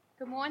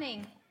Good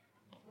morning.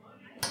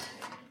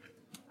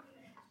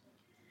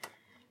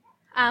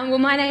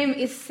 My name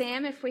is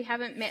Sam. If we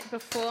haven't met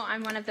before,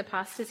 I'm one of the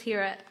pastors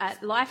here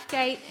at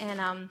Lifegate,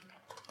 and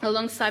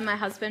alongside my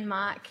husband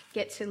Mark,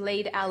 get to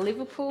lead our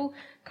Liverpool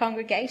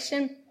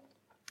congregation.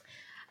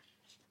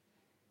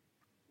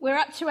 We're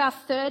up to our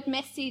third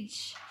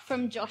message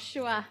from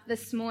Joshua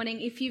this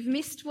morning. If you've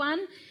missed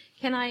one,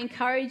 can I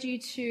encourage you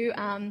to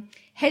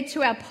head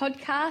to our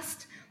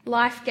podcast,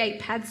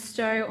 Lifegate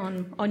Padstow,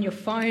 on your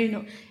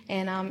phone,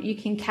 and you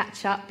can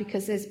catch up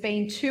because there's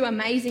been two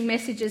amazing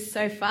messages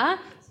so far.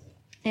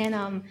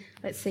 And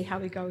let's see how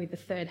we go with the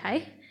third,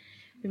 hey?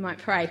 We might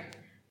pray.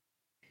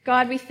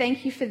 God, we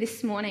thank you for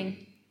this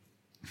morning.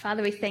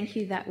 Father, we thank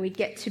you that we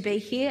get to be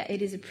here.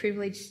 It is a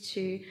privilege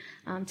to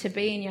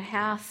be in your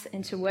house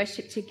and to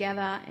worship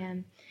together.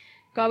 And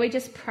God, we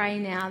just pray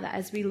now that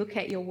as we look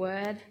at your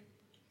word,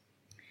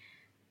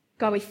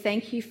 God, we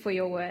thank you for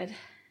your word.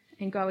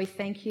 And God, we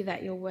thank you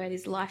that your word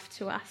is life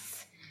to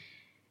us.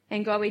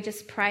 And God, we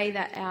just pray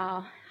that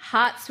our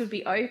hearts would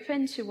be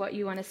open to what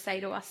you want to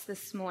say to us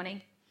this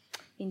morning.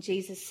 In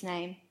Jesus'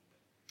 name,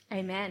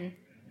 amen.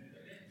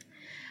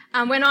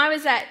 When I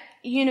was at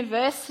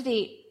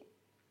university,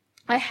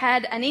 I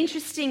had an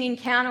interesting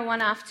encounter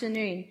one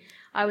afternoon.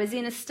 I was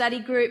in a study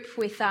group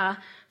with 5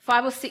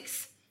 or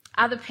 6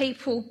 other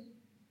people,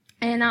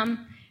 and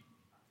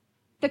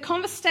the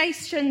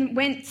conversation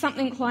went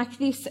something like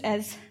this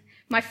as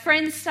my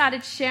friends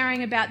started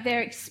sharing about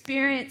their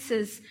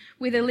experiences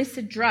with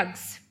illicit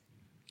drugs.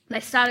 They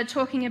started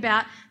talking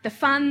about the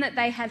fun that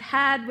they had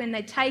had when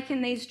they'd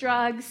taken these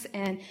drugs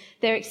and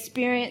their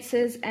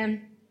experiences,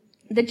 and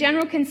the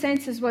general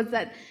consensus was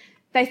that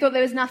they thought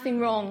there was nothing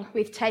wrong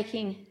with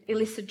taking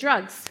illicit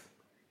drugs.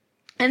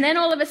 And then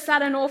all of a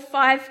sudden, all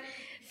 5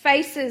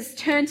 faces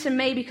turned to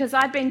me because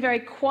I'd been very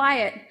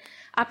quiet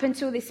up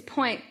until this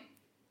point,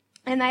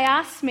 and they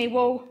asked me,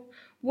 well,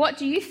 what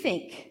do you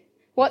think?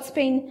 What's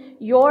been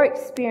your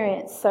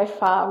experience so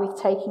far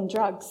with taking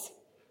drugs?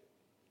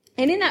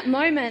 And in that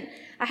moment,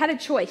 I had a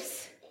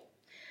choice.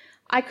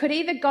 I could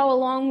either go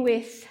along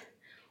with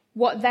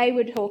what they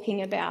were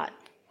talking about,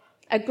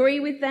 agree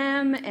with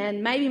them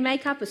and maybe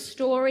make up a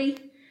story,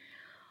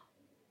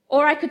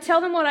 or I could tell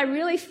them what I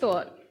really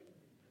thought.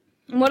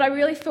 And what I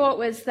really thought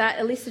was that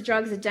illicit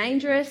drugs are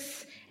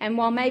dangerous, and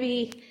while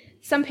maybe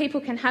some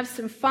people can have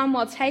some fun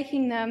while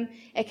taking them,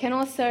 it can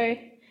also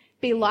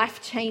be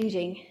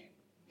life-changing.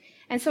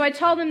 And so I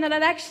told them that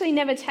I'd actually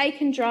never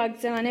taken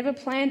drugs and I never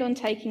planned on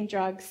taking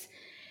drugs.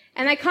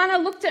 And they kind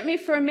of looked at me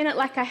for a minute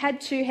like I had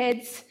 2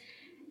 heads,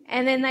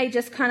 and then they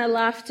just kind of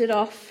laughed it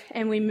off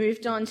and we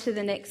moved on to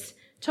the next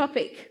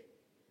topic.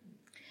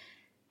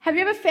 Have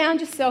you ever found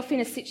yourself in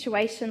a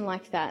situation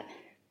like that,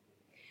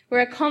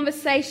 where a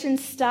conversation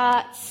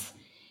starts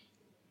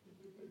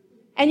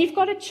and you've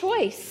got a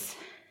choice?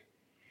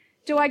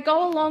 Do I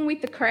go along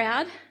with the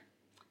crowd?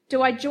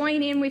 Do I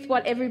join in with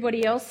what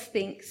everybody else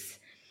thinks?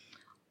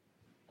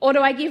 Or do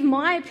I give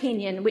my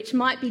opinion, which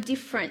might be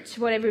different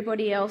to what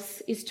everybody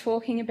else is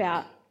talking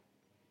about?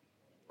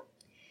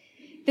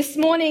 This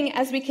morning,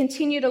 as we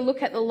continue to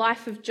look at the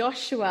life of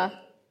Joshua,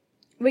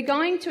 we're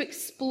going to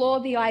explore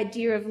the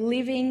idea of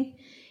living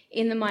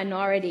in the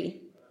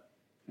minority.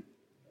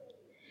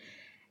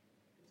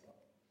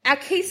 Our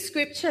key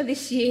scripture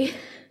this year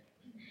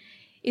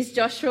is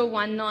Joshua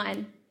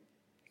 1:9.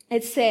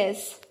 It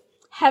says,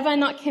 "Have I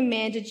not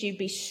commanded you,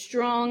 be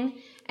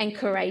strong and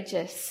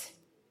courageous?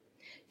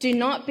 Do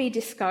not be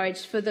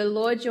discouraged, for the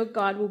Lord your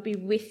God will be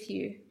with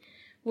you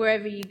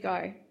wherever you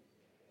go."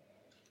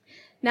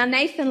 Now,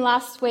 Nathan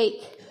last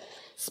week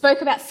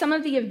spoke about some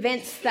of the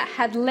events that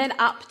had led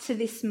up to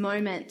this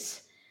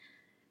moment.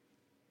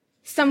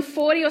 Some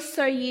 40 or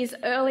so years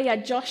earlier,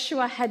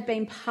 Joshua had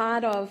been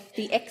part of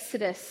the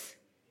Exodus.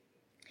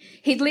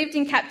 He'd lived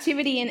in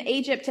captivity in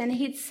Egypt, and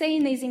he'd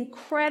seen these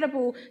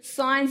incredible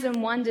signs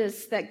and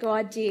wonders that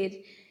God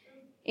did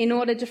in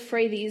order to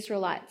free the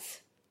Israelites.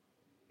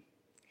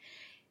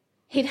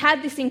 He'd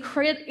had this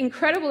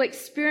incredible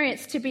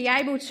experience to be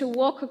able to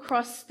walk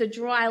across the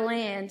dry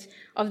land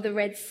of the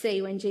Red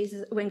Sea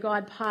when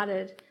God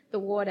parted the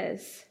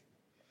waters.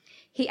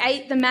 He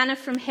ate the manna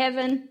from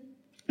heaven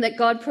that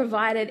God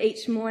provided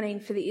each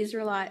morning for the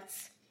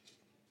Israelites.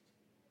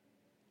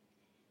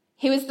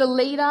 He was the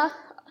leader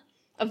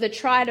of the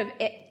tribe of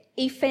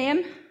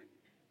Ephraim,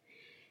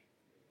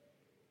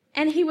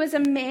 and he was a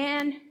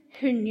man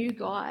who knew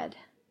God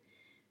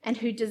and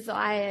who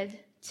desired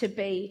to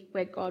be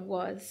where God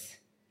was.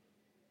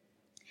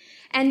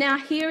 And now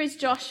here is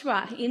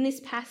Joshua in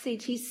this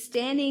passage. He's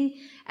standing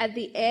at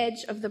the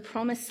edge of the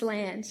promised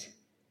land.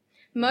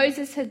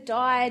 Moses had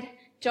died.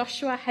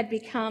 Joshua had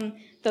become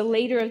the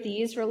leader of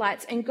the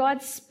Israelites, and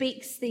God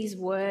speaks these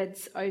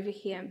words over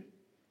him.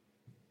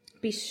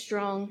 "Be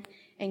strong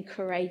and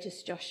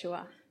courageous,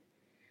 Joshua.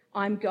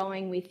 I'm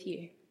going with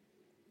you."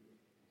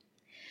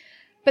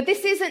 But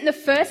this isn't the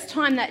first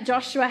time that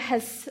Joshua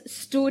has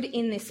stood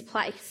in this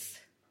place.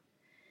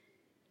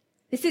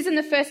 This isn't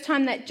the first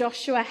time that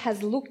Joshua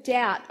has looked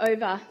out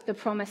over the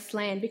promised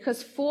land,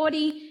 because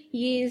 40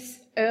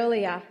 years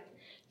earlier,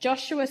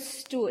 Joshua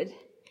stood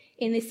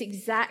in this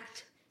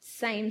exact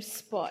same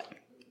spot.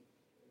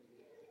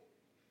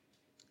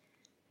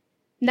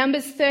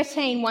 Numbers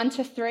 13,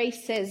 1-3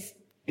 says,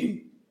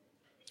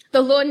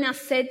 "The Lord now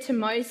said to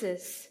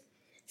Moses,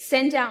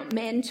 'Send out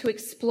men to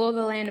explore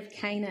the land of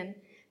Canaan,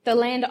 the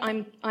land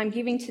I'm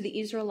giving to the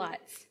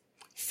Israelites.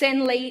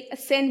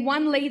 Send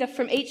one leader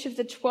from each of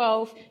the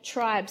 12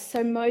 tribes.'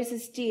 So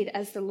Moses did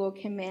as the Lord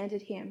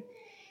commanded him.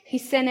 He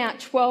sent out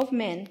 12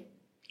 men,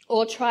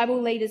 or tribal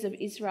leaders of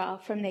Israel,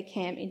 from their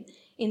camp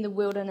in the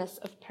wilderness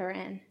of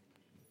Paran.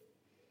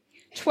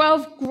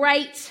 12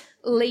 great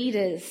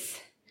leaders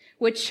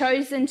were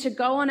chosen to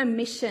go on a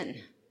mission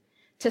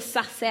to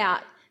suss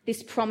out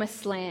this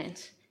promised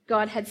land.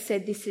 God had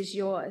said, this is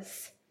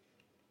yours.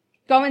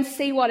 Go and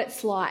see what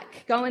it's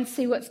like. Go and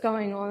see what's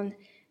going on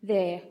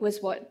there,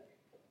 was what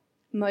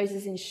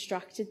Moses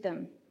instructed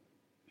them.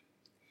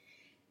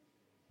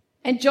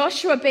 And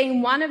Joshua,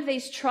 being one of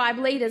these tribe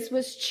leaders,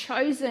 was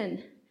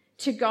chosen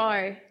to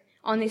go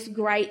on this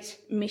great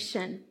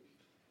mission.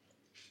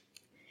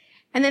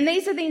 And then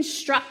these are the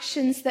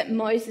instructions that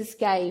Moses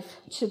gave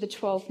to the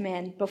 12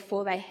 men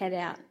before they head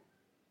out.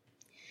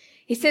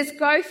 He says,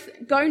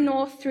 go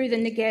north through the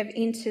Negev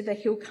into the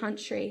hill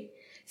country.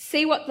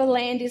 See what the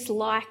land is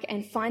like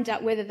and find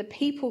out whether the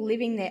people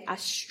living there are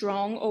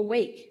strong or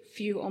weak,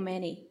 few or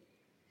many.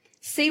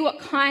 See what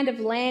kind of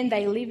land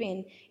they live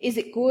in. Is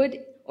it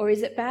good or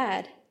is it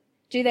bad?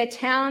 Do their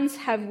towns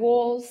have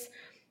walls,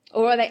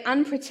 or are they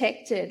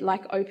unprotected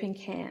like open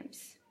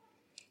camps?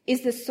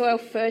 Is the soil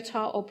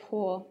fertile or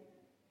poor?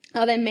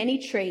 Are there many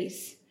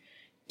trees?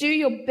 Do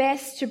your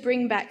best to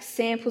bring back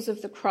samples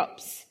of the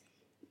crops,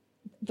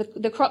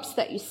 the crops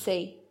that you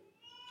see,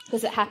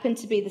 because it happened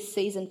to be the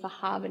season for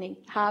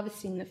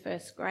harvesting the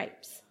first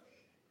grapes.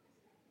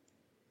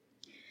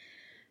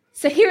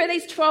 So here are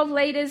these 12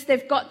 leaders.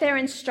 They've got their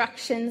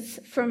instructions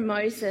from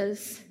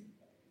Moses.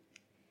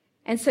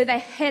 And so they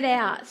head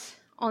out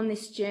on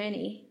this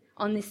journey,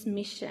 on this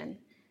mission,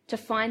 to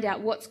find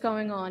out what's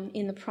going on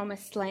in the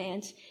promised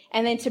land,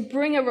 and then to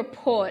bring a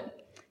report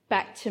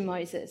back to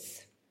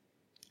Moses.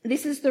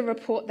 This is the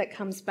report that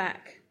comes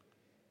back.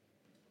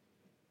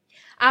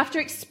 After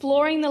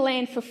exploring the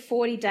land for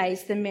 40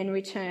 days, the men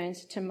returned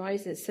to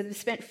Moses. So they've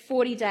spent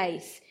 40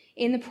 days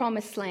in the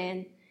promised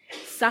land,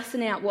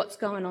 sussing out what's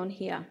going on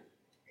here.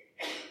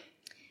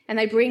 And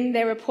they bring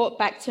their report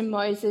back to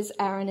Moses,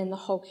 Aaron, and the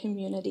whole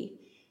community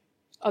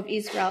of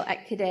Israel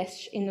at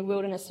Kadesh in the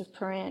wilderness of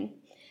Paran.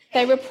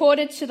 They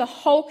reported to the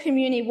whole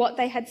community what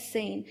they had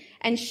seen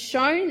and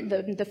shown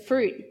them the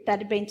fruit that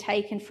had been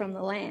taken from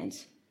the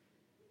land.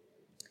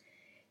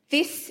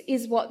 This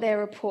is what their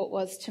report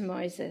was to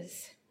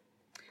Moses.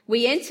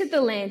 We entered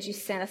the land you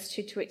sent us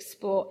to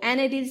explore, and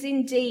it is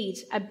indeed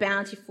a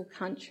bountiful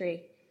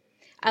country,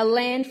 a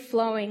land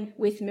flowing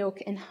with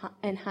milk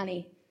and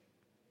honey.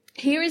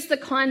 Here is the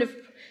kind of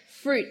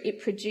fruit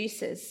it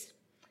produces.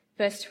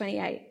 Verse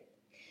 28.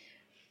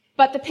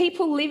 But the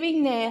people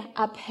living there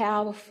are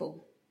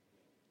powerful.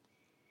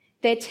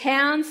 Their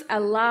towns are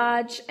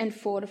large and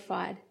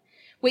fortified.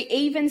 We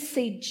even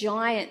see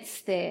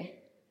giants there,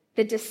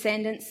 the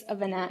descendants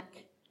of Anak.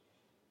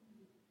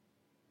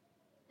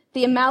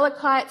 The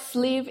Amalekites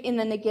live in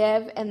the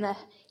Negev, and the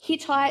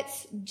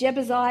Hittites,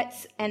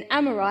 Jebusites, and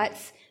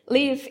Amorites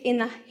live in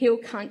the hill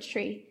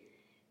country.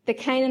 The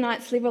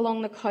Canaanites live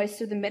along the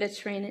coast of the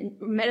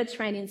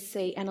Mediterranean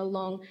Sea and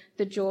along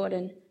the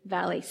Jordan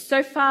Valley.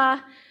 So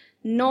far,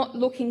 not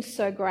looking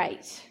so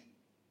great.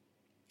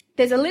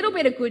 There's a little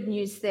bit of good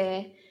news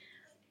there,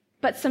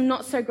 but some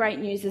not so great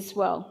news as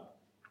well.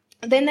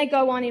 Then they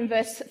go on in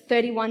verse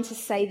 31 to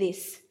say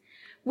this: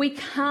 we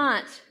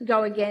can't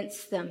go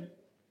against them.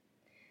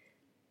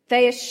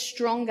 They are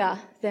stronger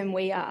than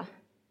we are.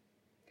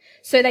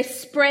 So they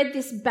spread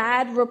this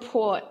bad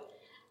report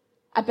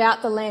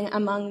about the land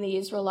among the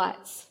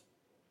Israelites.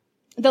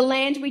 The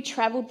land we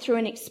travelled through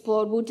and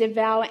explored will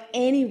devour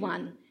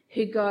anyone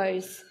who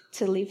goes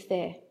to live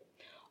there.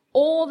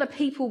 All the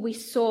people we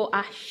saw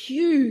are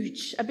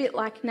huge, a bit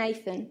like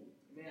Nathan.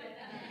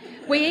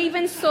 We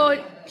even saw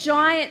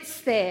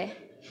giants there,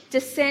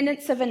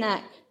 descendants of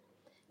Anak.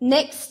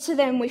 Next to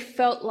them, we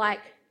felt like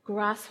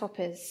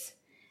grasshoppers,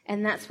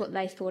 and that's what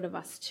they thought of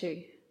us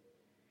too.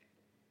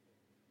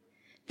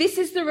 This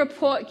is the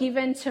report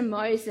given to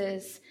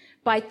Moses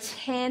by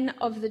 10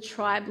 of the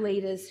tribe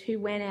leaders who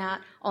went out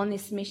on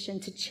this mission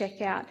to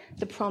check out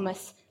the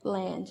promised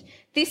land.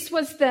 This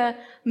was the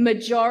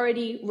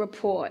majority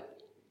report.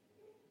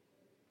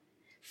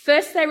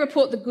 First, they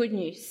report the good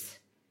news.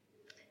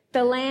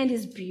 The land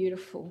is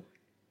beautiful.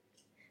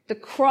 The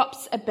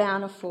crops are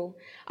bountiful.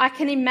 I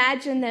can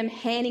imagine them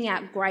handing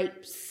out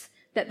grapes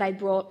that they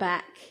brought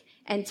back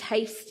and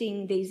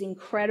tasting this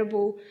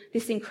incredible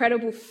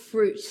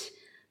fruit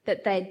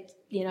that they'd,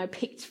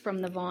 picked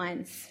from the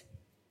vines.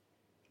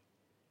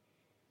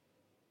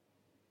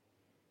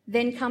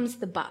 Then comes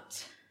the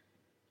but.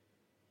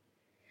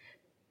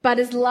 But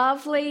as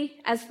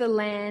lovely as the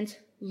land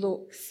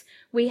looks,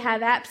 we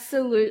have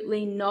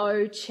absolutely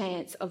no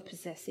chance of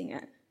possessing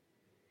it.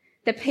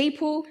 The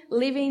people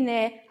living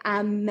there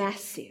are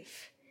massive.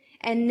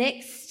 And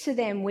next to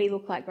them, we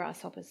look like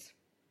grasshoppers.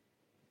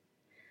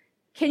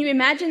 Can you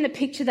imagine the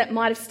picture that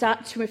might have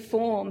started to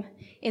form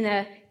in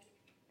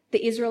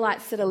the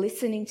Israelites that are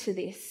listening to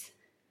this?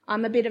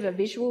 I'm a bit of a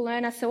visual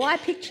learner, so I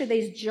picture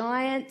these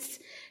giants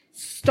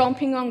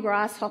stomping on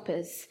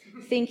grasshoppers,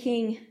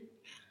 thinking,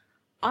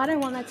 I don't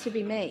want that to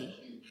be me.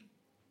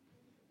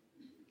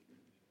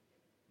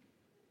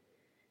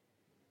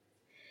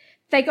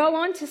 They go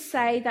on to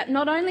say that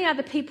not only are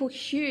the people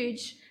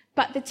huge,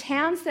 but the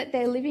towns that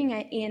they're living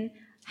in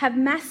have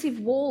massive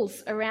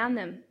walls around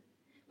them.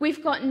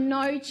 We've got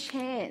no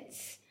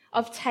chance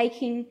of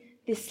taking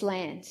this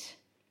land.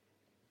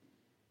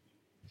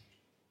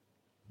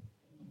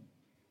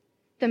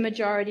 The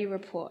majority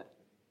report,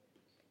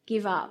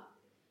 give up.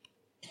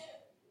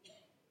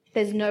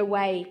 There's no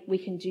way we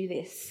can do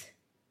this.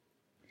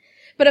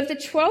 But of the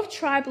 12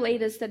 tribe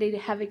leaders that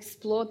have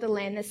explored the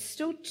land, there's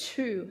still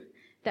 2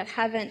 that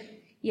haven't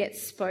yet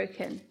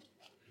spoken.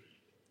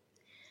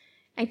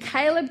 And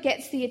Caleb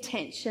gets the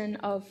attention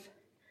of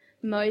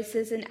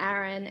Moses and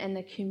Aaron and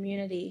the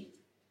community.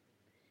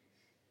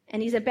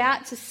 And he's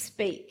about to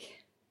speak.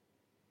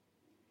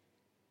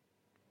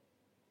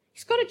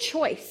 He's got a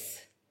choice.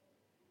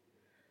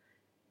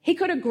 He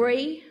could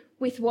agree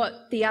with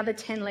what the other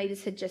 10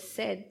 leaders had just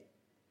said.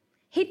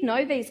 He'd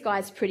know these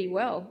guys pretty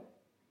well.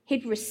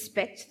 He'd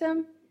respect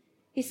them.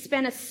 He's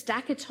spent a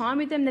stack of time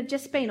with them. They've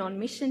just been on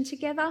mission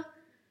together.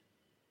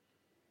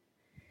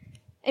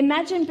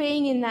 Imagine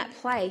being in that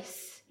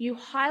place. You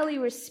highly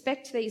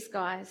respect these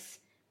guys,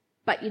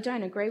 but you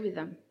don't agree with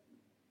them.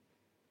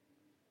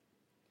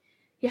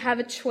 You have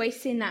a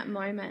choice in that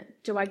moment.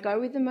 Do I go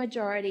with the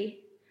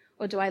majority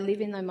or do I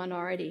live in the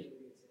minority?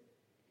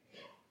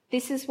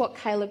 This is what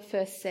Caleb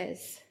first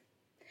says.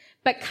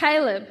 But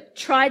Caleb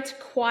tried to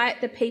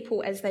quiet the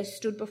people as they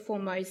stood before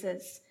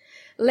Moses.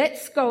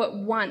 Let's go at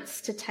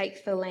once to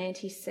take the land,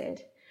 he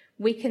said.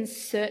 We can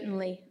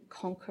certainly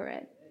conquer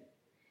it.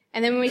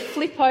 And then when we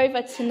flip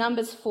over to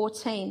Numbers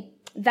 14,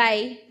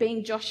 they,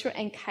 being Joshua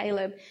and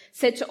Caleb,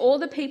 said to all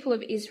the people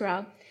of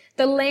Israel,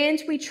 the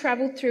land we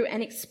travelled through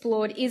and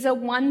explored is a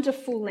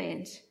wonderful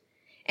land.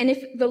 And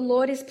if the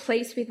Lord is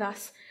pleased with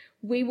us,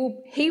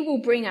 he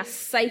will bring us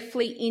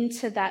safely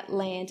into that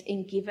land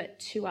and give it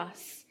to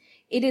us.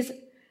 It is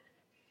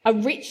a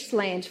rich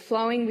land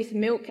flowing with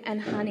milk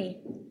and honey.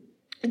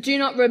 Do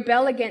not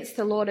rebel against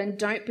the Lord and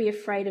don't be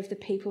afraid of the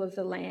people of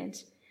the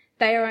land.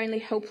 They are only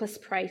helpless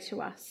prey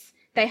to us.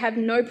 They have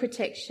no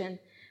protection,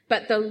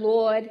 but the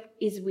Lord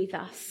is with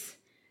us.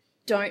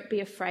 Don't be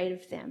afraid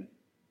of them.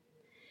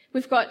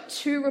 We've got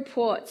 2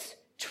 reports,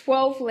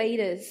 12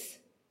 leaders,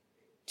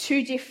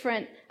 2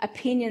 different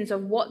opinions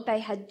of what they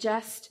had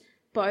just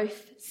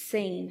both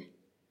seen.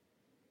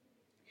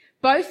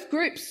 Both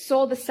groups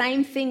saw the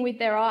same thing with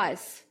their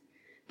eyes.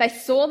 They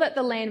saw that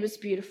the land was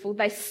beautiful.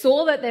 They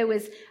saw that there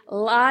was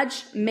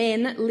large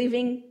men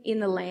living in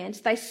the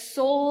land. They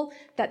saw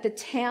that the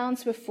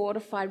towns were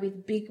fortified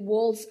with big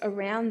walls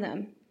around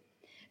them.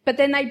 But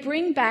then they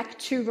bring back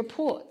 2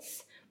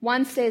 reports.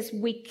 One says,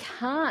 we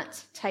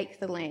can't take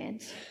the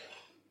land.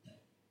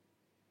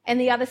 And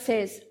the other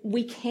says,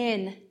 we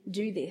can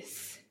do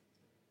this.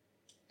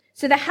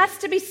 So there has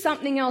to be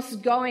something else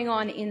going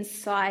on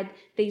inside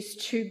these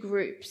 2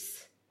 groups.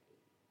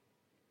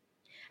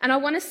 And I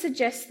want to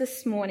suggest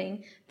this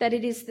morning that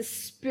it is the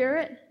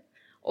spirit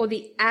or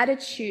the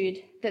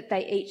attitude that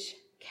they each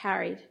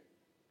carried.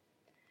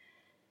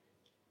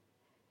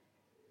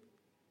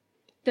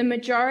 The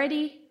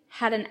majority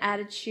had an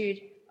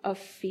attitude of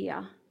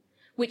fear,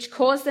 which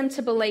caused them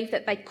to believe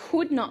that they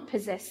could not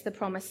possess the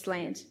promised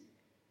land.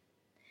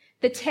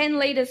 The 10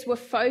 leaders were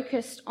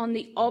focused on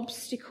the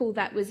obstacle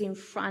that was in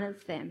front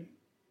of them.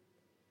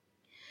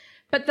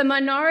 But the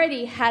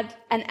minority had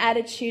an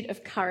attitude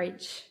of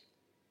courage.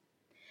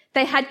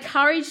 They had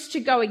courage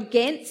to go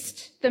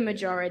against the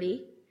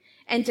majority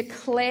and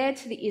declare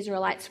to the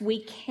Israelites,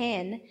 we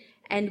can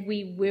and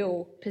we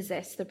will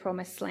possess the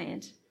promised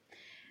land.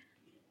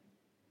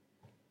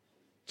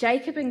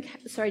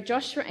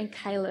 Joshua and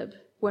Caleb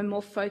were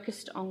more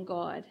focused on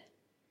God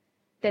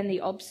than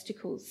the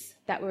obstacles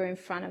that were in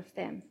front of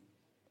them.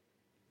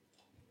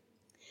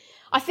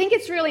 I think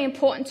it's really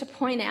important to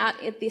point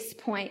out at this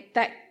point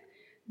that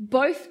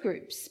both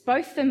groups,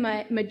 both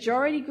the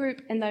majority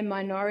group and the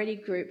minority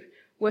group,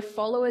 were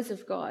followers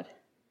of God.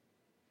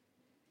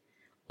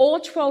 All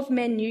 12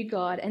 men knew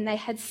God and they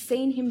had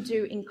seen him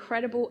do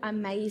incredible,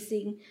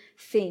 amazing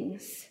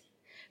things.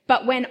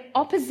 But when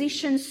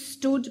opposition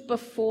stood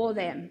before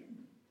them,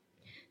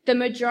 the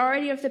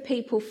majority of the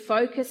people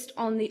focused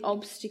on the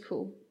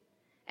obstacle,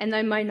 and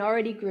the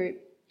minority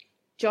group,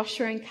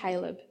 Joshua and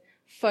Caleb,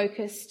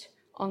 focused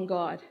on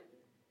God.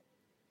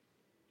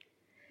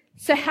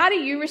 So how do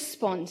you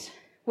respond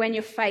when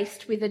you're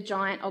faced with a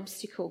giant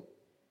obstacle?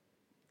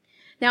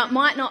 Now, it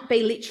might not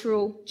be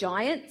literal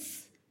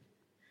giants,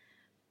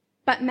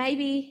 but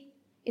maybe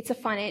it's a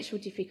financial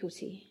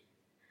difficulty.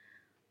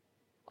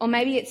 Or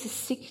maybe it's a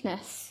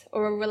sickness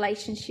or a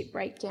relationship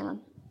breakdown.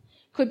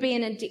 Could be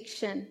an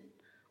addiction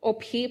or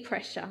peer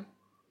pressure?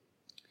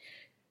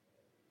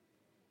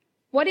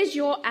 What is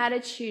your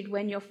attitude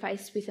when you're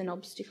faced with an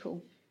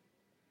obstacle?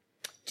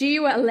 Do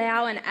you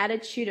allow an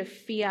attitude of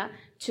fear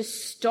to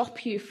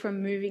stop you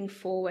from moving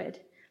forward,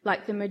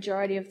 like the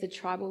majority of the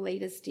tribal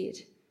leaders did?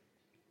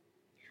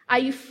 Are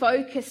you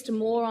focused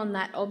more on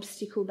that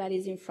obstacle that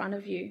is in front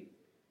of you?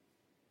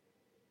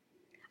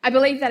 I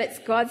believe that it's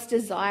God's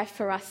desire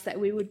for us that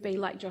we would be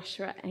like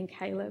Joshua and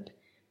Caleb,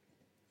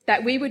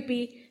 that we would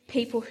be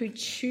people who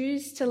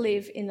choose to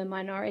live in the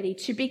minority,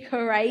 to be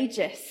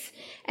courageous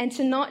and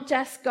to not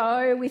just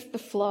go with the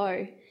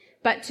flow,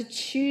 but to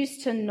choose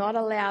to not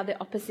allow the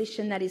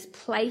opposition that is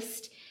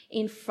placed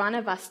in front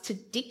of us to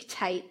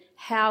dictate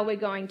how we're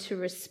going to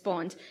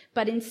respond,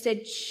 but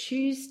instead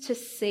choose to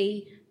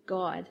see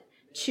God,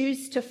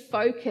 choose to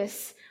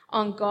focus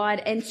on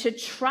God and to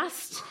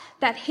trust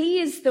that He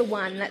is the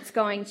one that's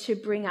going to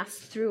bring us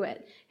through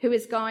it, who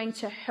is going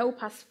to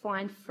help us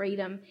find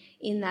freedom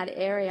in that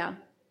area.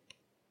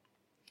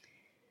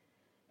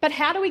 But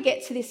how do we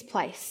get to this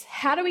place?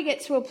 How do we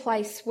get to a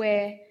place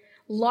where,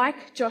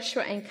 like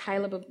Joshua and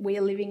Caleb, we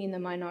are living in the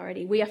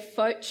minority? We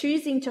are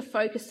choosing to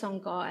focus on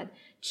God,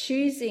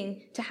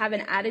 choosing to have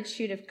an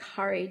attitude of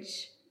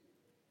courage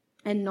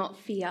and not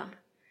fear.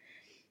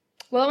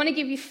 Well, I want to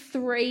give you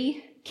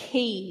 3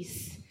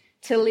 keys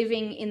to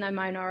living in the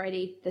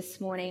minority this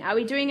morning. Are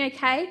we doing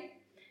okay?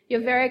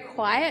 You're very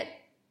quiet.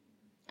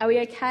 Are we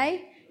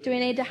okay? Do we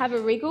need to have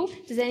a wriggle?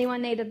 Does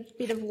anyone need a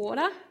bit of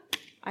water?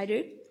 I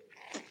do.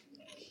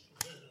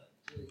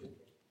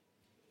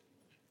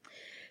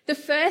 The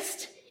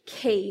first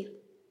key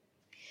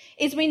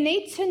is we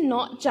need to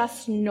not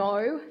just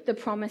know the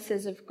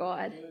promises of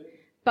God,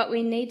 but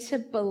we need to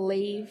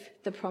believe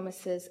the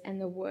promises and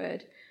the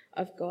word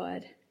of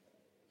God.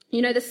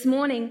 You know, this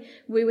morning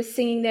we were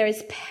singing, "There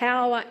is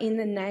power in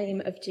the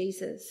name of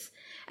Jesus."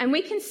 And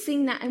we can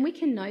sing that and we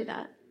can know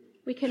that.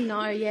 We can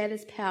know, yeah,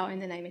 there's power in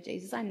the name of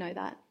Jesus. I know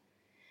that.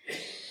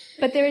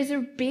 But there is a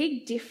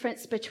big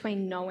difference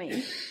between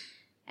knowing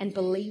and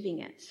believing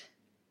it.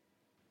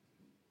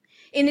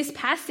 In this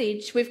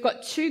passage, we've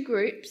got 2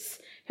 groups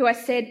who I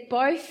said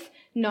both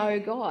know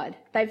God.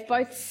 They've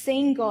both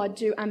seen God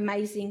do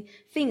amazing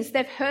things.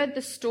 They've heard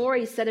the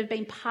stories that have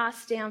been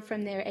passed down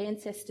from their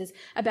ancestors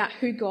about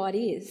who God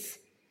is.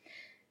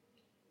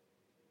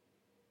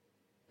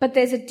 But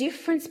there's a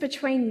difference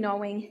between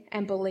knowing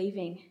and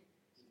believing.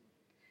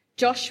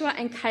 Joshua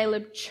and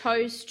Caleb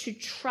chose to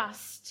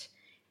trust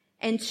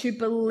and to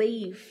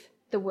believe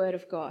the word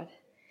of God.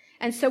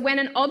 And so when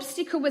an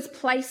obstacle was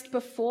placed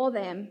before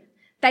them,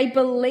 they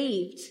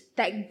believed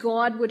that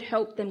God would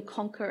help them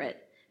conquer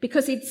it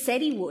because He'd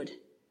said He would.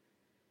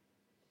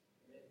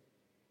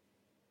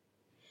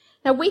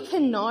 Now we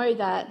can know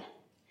that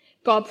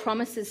God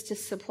promises to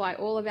supply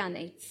all of our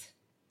needs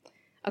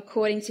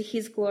according to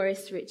His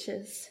glorious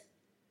riches.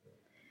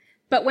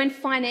 But when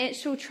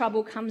financial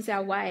trouble comes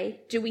our way,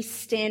 do we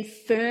stand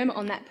firm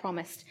on that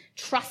promise,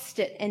 trust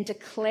it and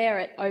declare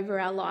it over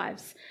our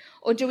lives?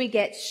 Or do we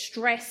get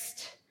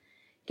stressed,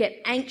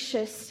 get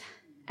anxious,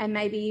 and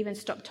maybe even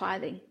stop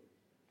tithing?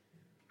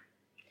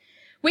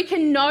 We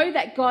can know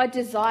that God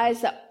desires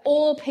that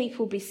all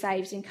people be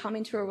saved and come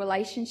into a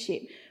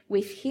relationship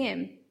with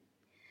Him.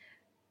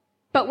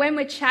 But when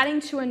we're chatting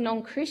to a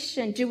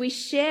non-Christian, do we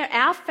share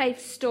our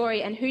faith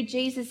story and who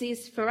Jesus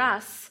is for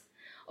us?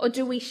 Or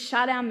do we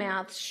shut our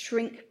mouths,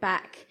 shrink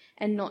back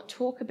and not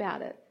talk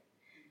about it?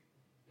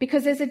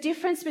 Because there's a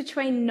difference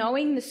between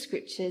knowing the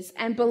scriptures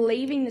and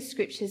believing the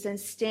scriptures and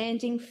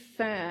standing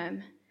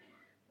firm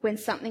when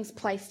something's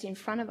placed in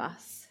front of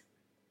us.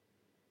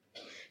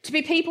 To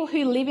be people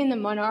who live in the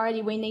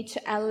minority, we need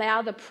to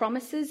allow the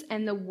promises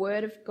and the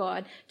word of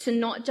God to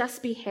not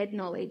just be head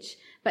knowledge,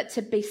 but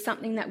to be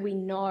something that we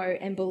know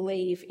and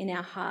believe in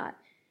our heart.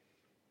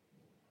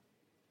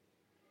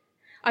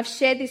 I've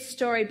shared this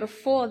story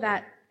before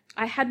that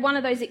I had one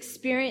of those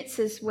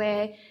experiences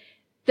where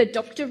the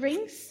doctor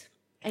rings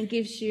and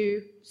gives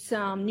you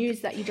some news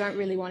that you don't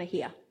really want to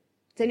hear.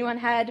 Has anyone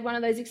had one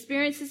of those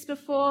experiences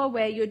before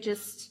where you're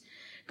just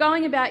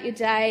going about your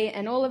day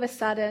and all of a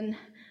sudden,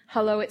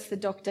 hello, it's the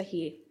doctor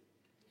here?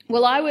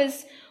 Well, I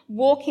was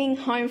walking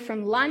home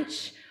from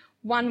lunch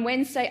one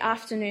Wednesday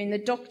afternoon. The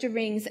doctor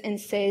rings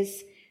and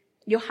says,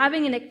 "You're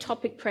having an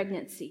ectopic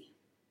pregnancy."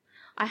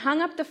 I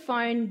hung up the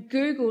phone,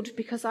 Googled,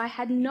 because I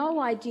had no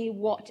idea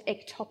what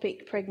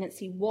ectopic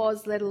pregnancy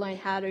was, let alone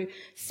how to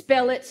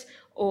spell it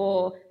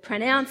or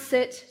pronounce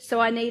it. So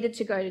I needed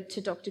to go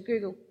to Dr.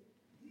 Google.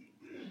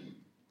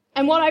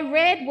 And what I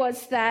read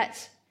was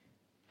that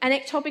an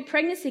ectopic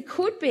pregnancy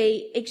could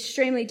be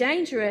extremely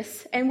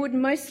dangerous and would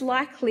most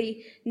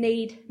likely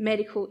need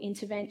medical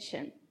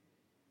intervention.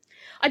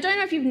 I don't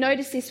know if you've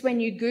noticed this when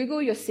you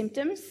Google your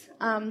symptoms.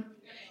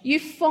 You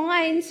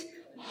find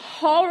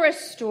horror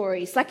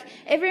stories. Like,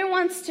 everyone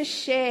wants to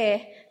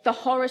share the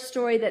horror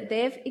story that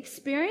they've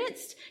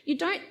experienced. You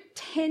don't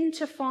tend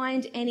to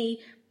find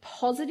any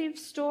positive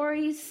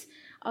stories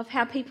of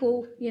how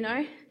people,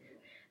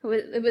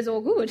 it was all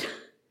good.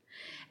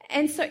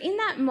 And so in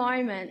that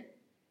moment,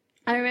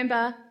 I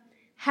remember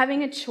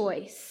having a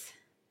choice.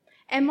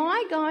 Am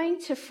I going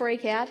to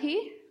freak out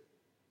here?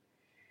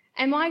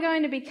 Am I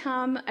going to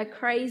become a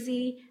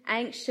crazy,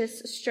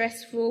 anxious,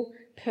 stressful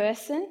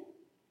person?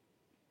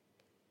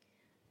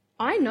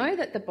 I know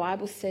that the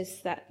Bible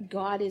says that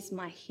God is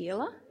my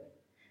healer,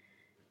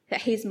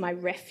 that he's my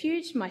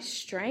refuge, my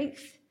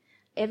strength,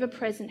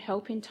 ever-present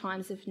help in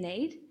times of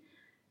need.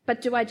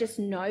 But do I just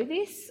know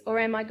this, or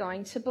am I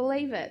going to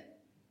believe it?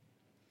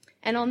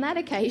 And on that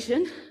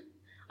occasion,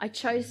 I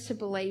chose to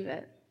believe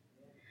it.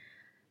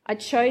 I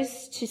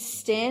chose to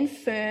stand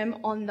firm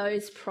on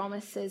those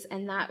promises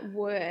and that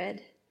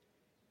word.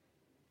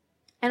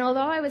 And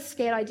although I was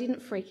scared, I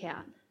didn't freak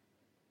out.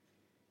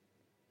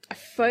 I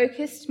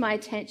focused my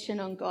attention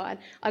on God.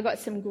 I got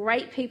some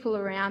great people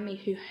around me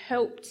who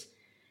helped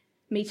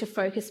me to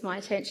focus my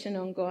attention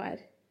on God.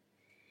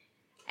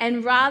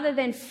 And rather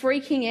than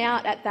freaking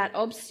out at that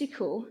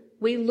obstacle,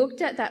 we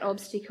looked at that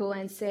obstacle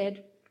and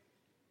said,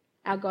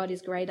 our God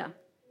is greater.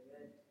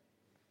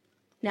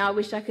 Now, I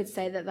wish I could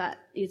say that that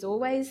is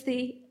always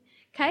the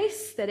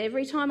case, that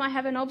every time I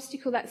have an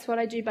obstacle, that's what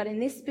I do. But in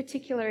this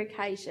particular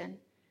occasion,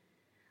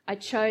 I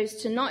chose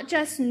to not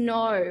just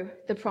know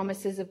the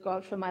promises of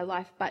God for my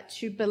life, but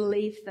to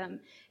believe them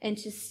and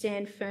to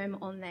stand firm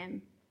on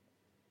them.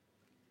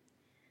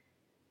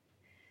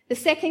 The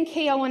second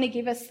key I want to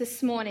give us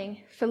this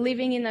morning for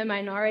living in the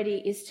minority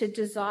is to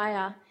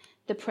desire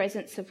the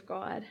presence of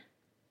God.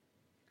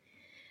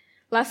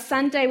 Last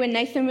Sunday, when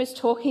Nathan was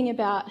talking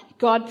about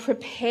God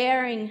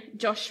preparing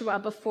Joshua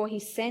before he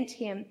sent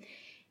him,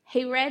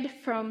 he read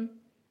from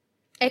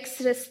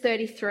Exodus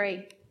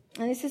 33.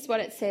 And this is what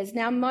it says.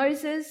 Now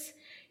Moses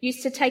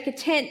used to take a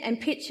tent and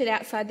pitch it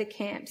outside the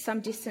camp, some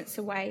distance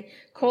away,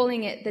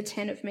 calling it the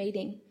tent of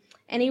meeting.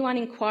 Anyone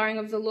inquiring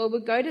of the Lord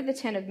would go to the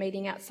tent of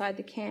meeting outside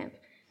the camp.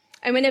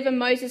 And whenever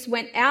Moses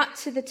went out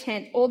to the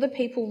tent, all the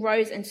people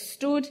rose and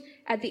stood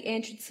at the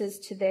entrances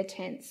to their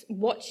tents,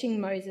 watching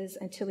Moses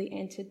until he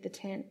entered the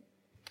tent.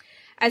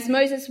 As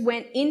Moses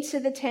went into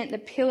the tent, the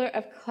pillar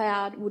of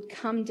cloud would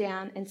come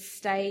down and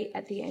stay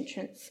at the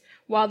entrance,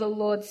 while the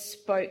Lord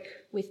spoke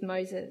with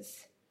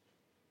Moses.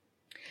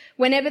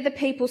 Whenever the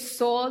people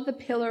saw the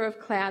pillar of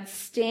cloud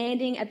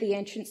standing at the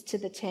entrance to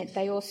the tent,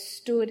 they all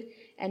stood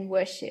and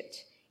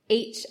worshipped,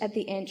 each at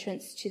the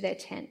entrance to their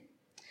tent.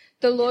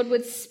 The Lord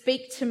would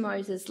speak to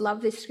Moses.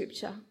 Love this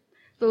scripture.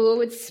 The Lord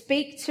would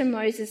speak to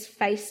Moses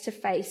face to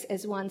face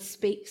as one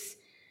speaks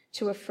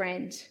to a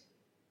friend.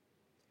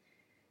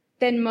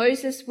 Then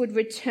Moses would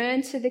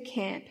return to the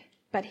camp,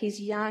 but his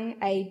young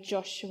aide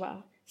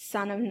Joshua,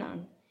 son of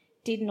Nun,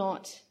 did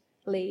not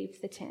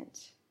leave the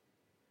tent.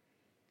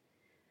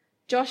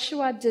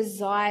 Joshua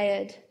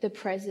desired the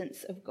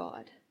presence of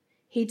God.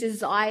 He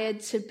desired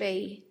to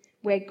be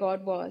where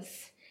God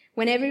was.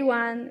 When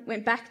everyone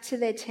went back to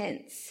their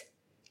tents,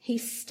 he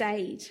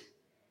stayed.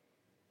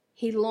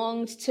 He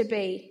longed to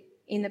be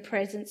in the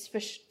presence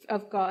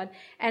of God.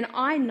 And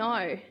I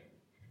know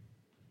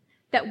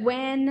that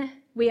when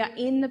we are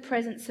in the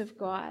presence of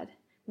God,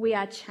 we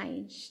are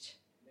changed.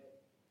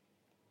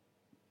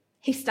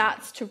 He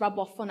starts to rub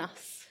off on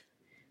us.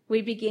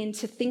 We begin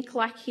to think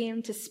like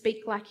him, to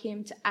speak like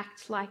him, to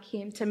act like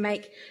him, to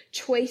make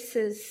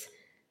choices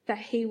that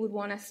he would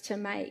want us to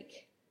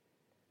make.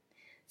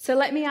 So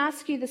let me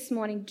ask you this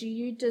morning, do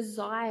you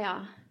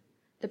desire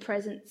the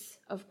presence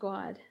of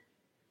God?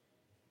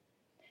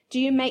 Do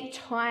you make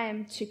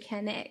time to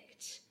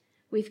connect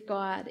with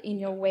God in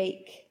your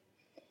week?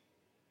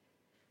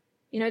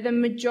 You know, the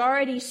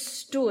majority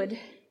stood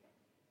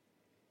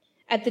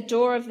at the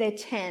door of their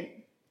tent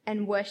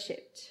and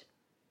worshipped.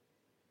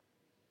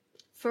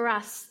 For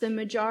us, the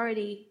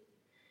majority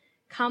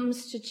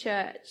comes to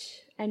church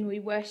and we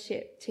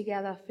worship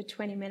together for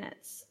 20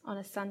 minutes on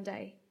a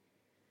Sunday,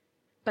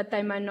 but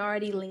the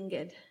minority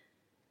lingered.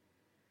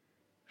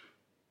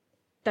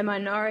 The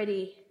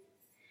minority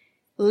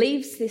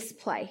leaves this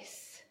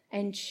place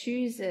and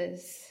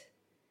chooses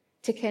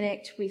to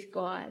connect with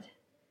God,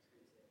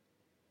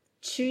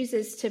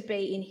 chooses to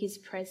be in his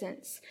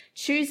presence,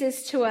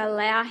 chooses to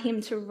allow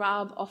him to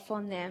rub off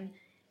on them.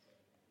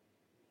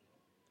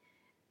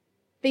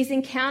 These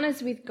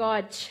encounters with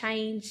God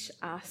change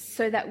us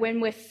so that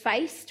when we're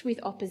faced with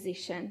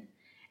opposition,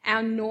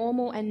 our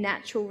normal and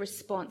natural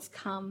response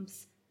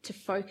comes to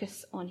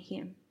focus on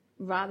him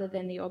rather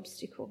than the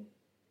obstacle.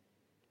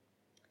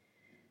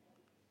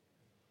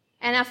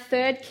 And our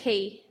third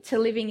key to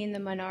living in the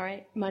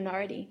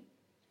minority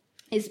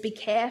is be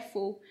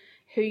careful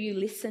who you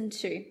listen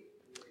to.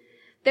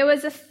 There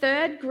was a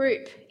third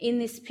group in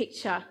this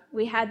picture.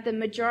 We had the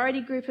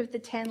majority group of the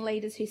 10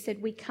 leaders who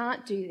said, we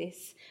can't do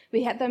this.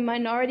 We had the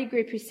minority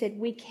group who said,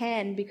 we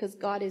can because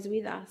God is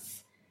with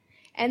us.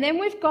 And then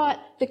we've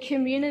got the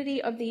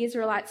community of the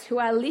Israelites who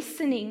are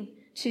listening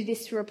to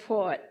this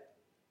report.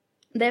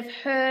 They've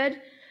heard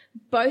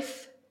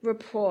both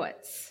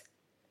reports.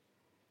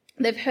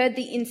 They've heard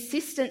the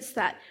insistence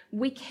that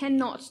we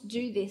cannot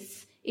do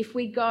this. If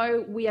we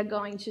go, we are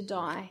going to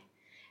die.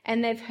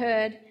 And they've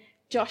heard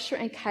Joshua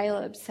and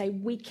Caleb say,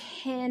 we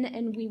can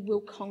and we will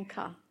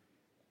conquer.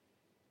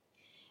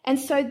 And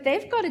so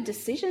they've got a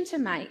decision to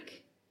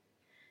make.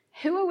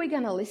 Who are we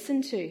going to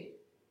listen to?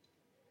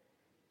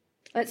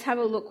 Let's have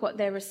a look what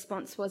their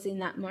response was in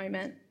that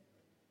moment.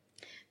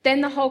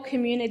 Then the whole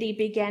community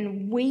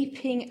began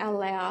weeping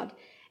aloud,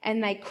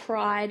 and they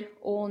cried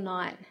all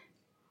night.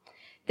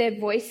 Their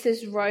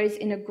voices rose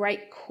in a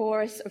great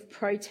chorus of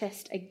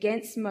protest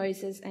against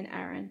Moses and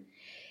Aaron.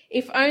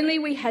 If only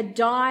we had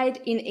died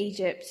in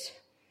Egypt,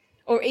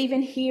 or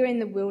even here in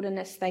the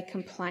wilderness, they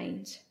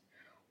complained.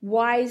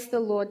 Why is the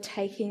Lord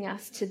taking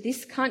us to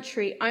this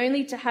country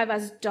only to have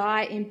us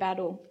die in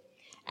battle?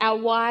 Our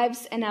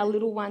wives and our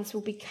little ones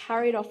will be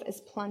carried off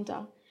as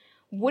plunder.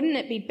 Wouldn't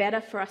it be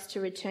better for us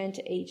to return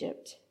to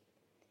Egypt?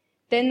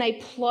 Then they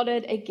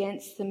plotted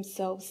against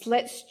themselves.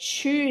 Let's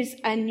choose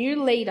a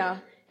new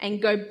leader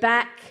and go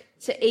back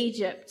to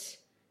Egypt.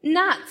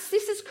 Nuts.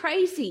 This is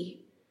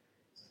crazy.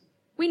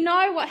 We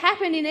know what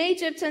happened in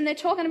Egypt, and they're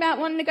talking about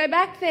wanting to go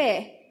back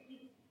there.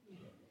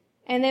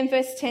 And then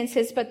verse 10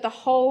 says, but the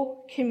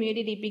whole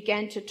community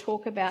began to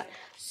talk about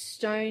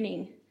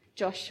stoning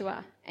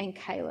Joshua and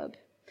Caleb.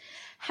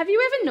 Have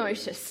you ever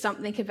noticed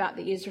something about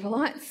the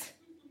Israelites?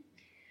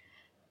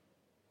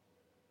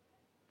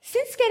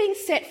 Since getting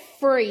set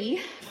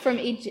free from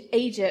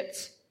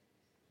Egypt,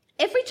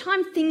 every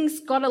time things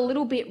got a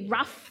little bit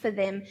rough for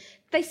them,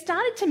 they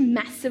started to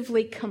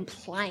massively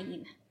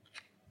complain.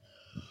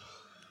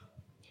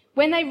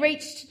 When they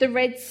reached the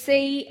Red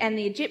Sea and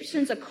the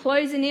Egyptians are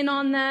closing in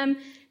on them,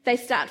 they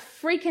start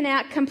freaking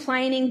out,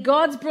 complaining,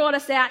 God's brought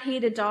us out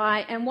here to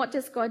die. And what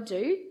does God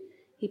do?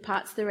 He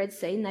parts the Red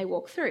Sea and they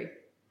walk through.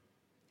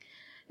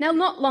 Now,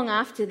 not long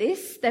after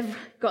this, they've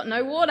got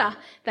no water.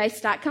 They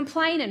start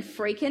complaining,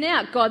 freaking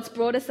out. God's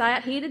brought us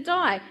out here to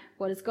die.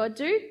 What does God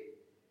do?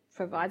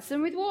 Provides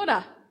them with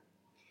water.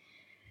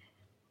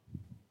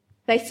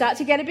 They start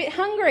to get a bit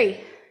hungry.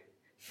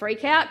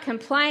 Freak out,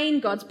 complain.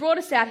 God's brought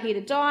us out here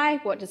to die.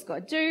 What does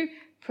God do?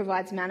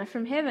 Provides manna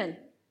from heaven.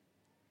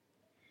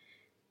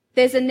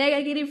 There's a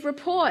negative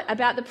report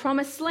about the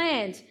promised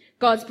land.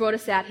 God's brought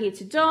us out here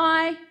to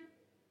die,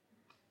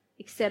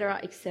 etc.,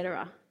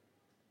 etc.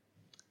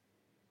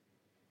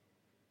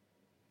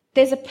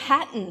 There's a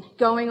pattern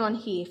going on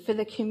here for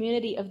the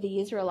community of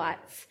the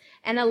Israelites,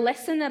 and a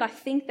lesson that I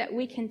think that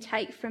we can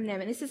take from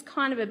them. And this is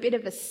kind of a bit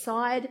of a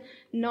side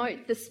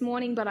note this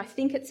morning, but I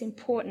think it's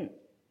important.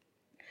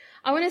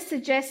 I want to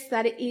suggest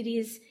that it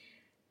is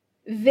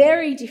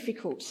very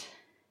difficult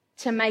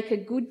to make a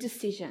good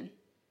decision,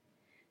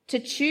 to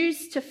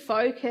choose to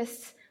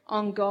focus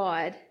on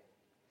God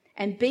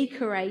and be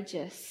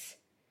courageous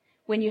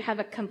when you have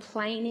a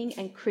complaining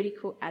and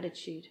critical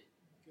attitude.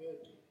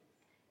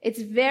 It's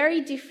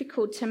very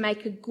difficult to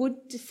make a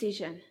good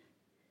decision,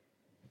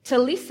 to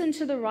listen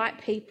to the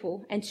right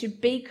people and to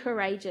be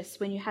courageous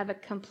when you have a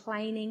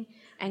complaining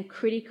and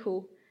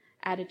critical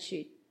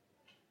attitude.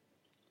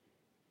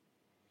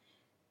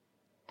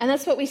 And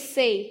that's what we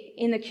see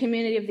in the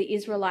community of the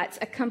Israelites,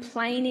 a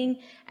complaining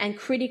and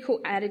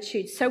critical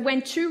attitude. So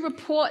when two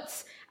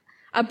reports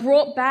are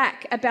brought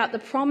back about the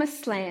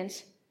promised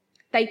land,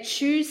 they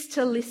choose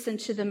to listen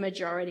to the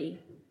majority.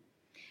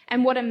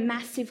 And what a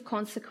massive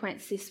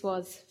consequence this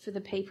was for the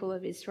people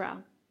of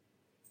Israel.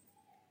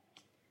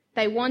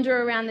 They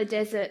wander around the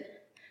desert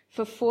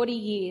for 40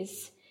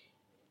 years,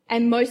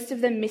 and most of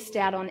them missed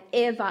out on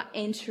ever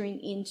entering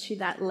into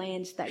that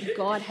land that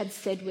God had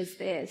said was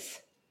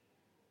theirs.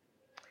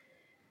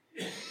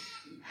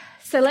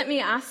 So let me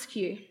ask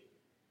you,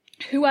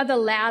 who are the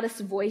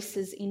loudest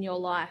voices in your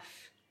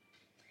life?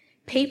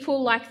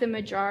 People like the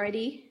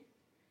majority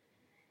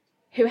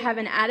who have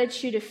an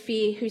attitude of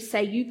fear, who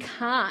say you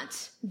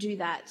can't do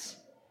that?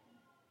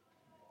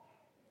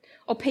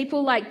 Or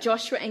people like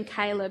Joshua and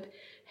Caleb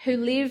who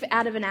live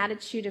out of an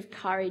attitude of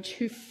courage,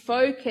 who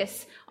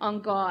focus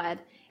on God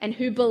and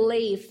who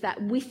believe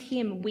that with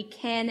him we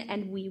can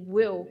and we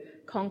will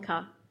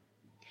conquer?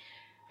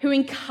 Who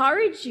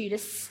encourage you to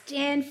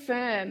stand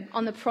firm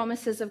on the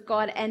promises of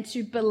God and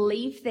to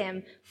believe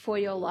them for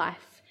your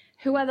life?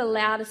 Who are the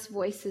loudest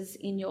voices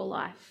in your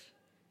life?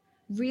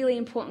 Really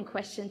important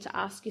question to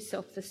ask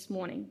yourself this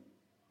morning.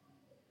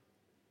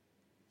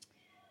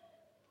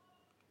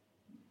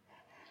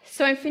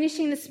 So I'm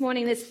finishing this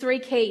morning. There's 3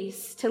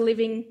 keys to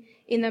living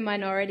in the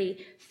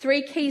minority.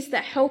 3 keys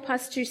that help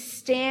us to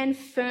stand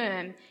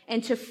firm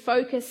and to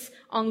focus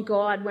on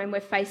God when we're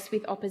faced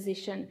with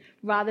opposition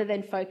rather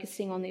than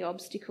focusing on the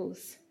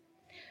obstacles.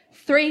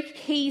 3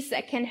 keys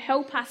that can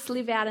help us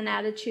live out an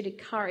attitude of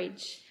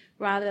courage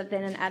rather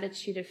than an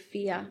attitude of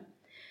fear.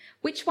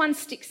 Which one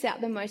sticks out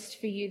the most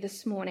for you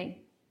this morning?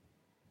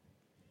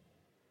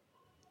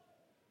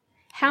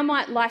 How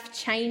might life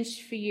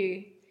change for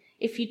you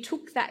if you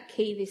took that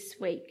key this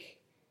week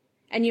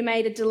and you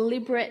made a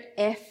deliberate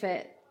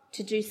effort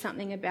to do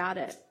something about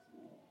it?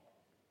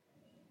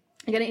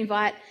 I'm going to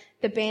invite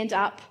the band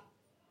up.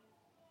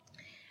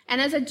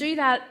 And as I do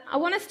that, I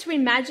want us to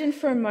imagine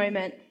for a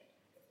moment,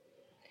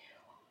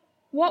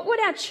 what would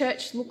our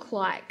church look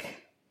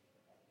like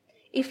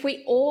if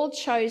we all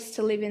chose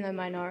to live in the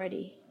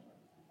minority?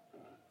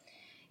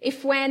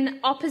 If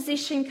when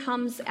opposition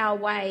comes our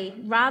way,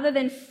 rather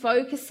than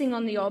focusing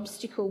on the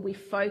obstacle, we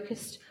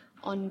focused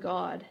on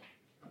God,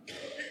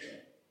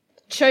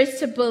 chose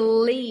to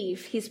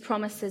believe his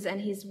promises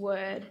and his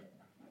word,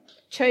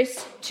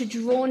 chose to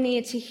draw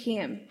near to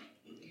him,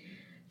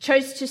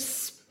 chose to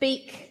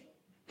speak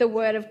the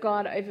word of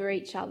God over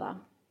each other.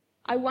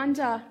 I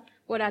wonder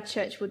what our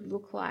church would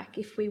look like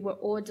if we were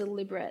all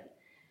deliberate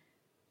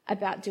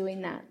about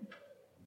doing that.